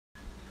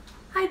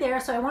Hi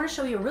there, so I want to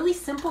show you a really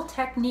simple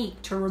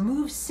technique to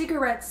remove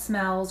cigarette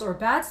smells or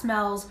bad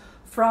smells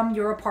from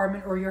your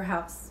apartment or your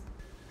house.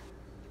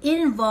 It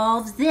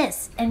involves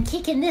this and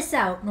kicking this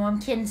out. No, I'm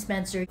kidding,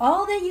 Spencer.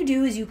 All that you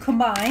do is you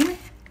combine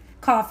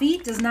coffee.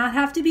 Does not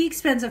have to be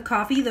expensive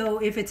coffee,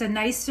 though if it's a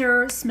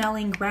nicer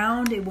smelling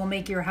ground, it will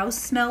make your house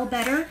smell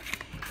better.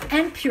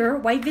 And pure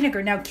white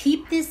vinegar. Now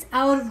keep this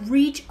out of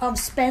reach of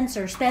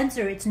Spencer.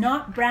 Spencer, it's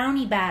not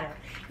brownie batter.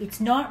 It's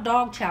not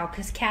dog chow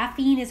because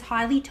caffeine is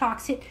highly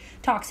toxic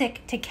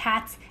to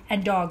cats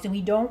and dogs. And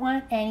we don't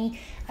want any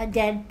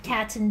dead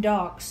cats and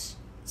dogs.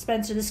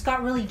 Spencer, this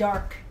got really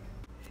dark.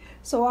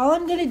 So all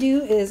I'm going to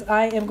do is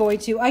I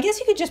guess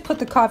you could just put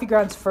the coffee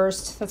grounds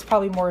first. That's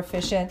probably more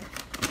efficient.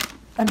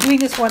 I'm doing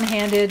this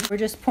one-handed. We're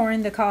just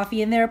pouring the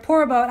coffee in there.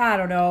 Pour about, I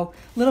don't know,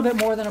 a little bit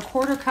more than a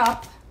quarter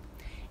cup.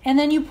 And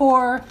then you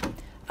pour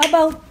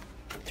about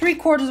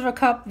 3/4 of a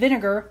cup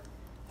vinegar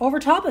over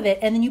top of it.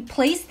 And then you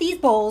place these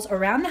bowls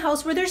around the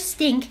house where there's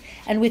stink.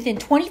 And within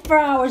 24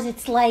 hours,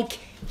 it's like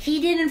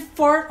he didn't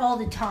fart all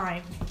the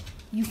time.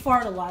 You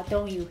fart a lot,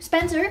 don't you?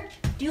 Spencer,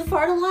 do you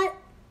fart a lot?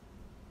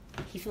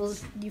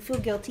 You feel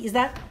guilty. Is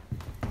that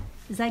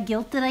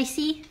guilt that I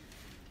see?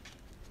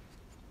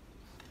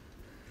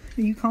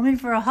 Are you coming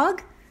for a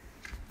hug?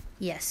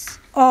 Yes.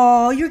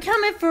 Oh, you're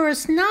coming for a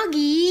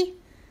snuggie.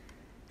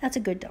 That's a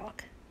good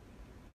dog.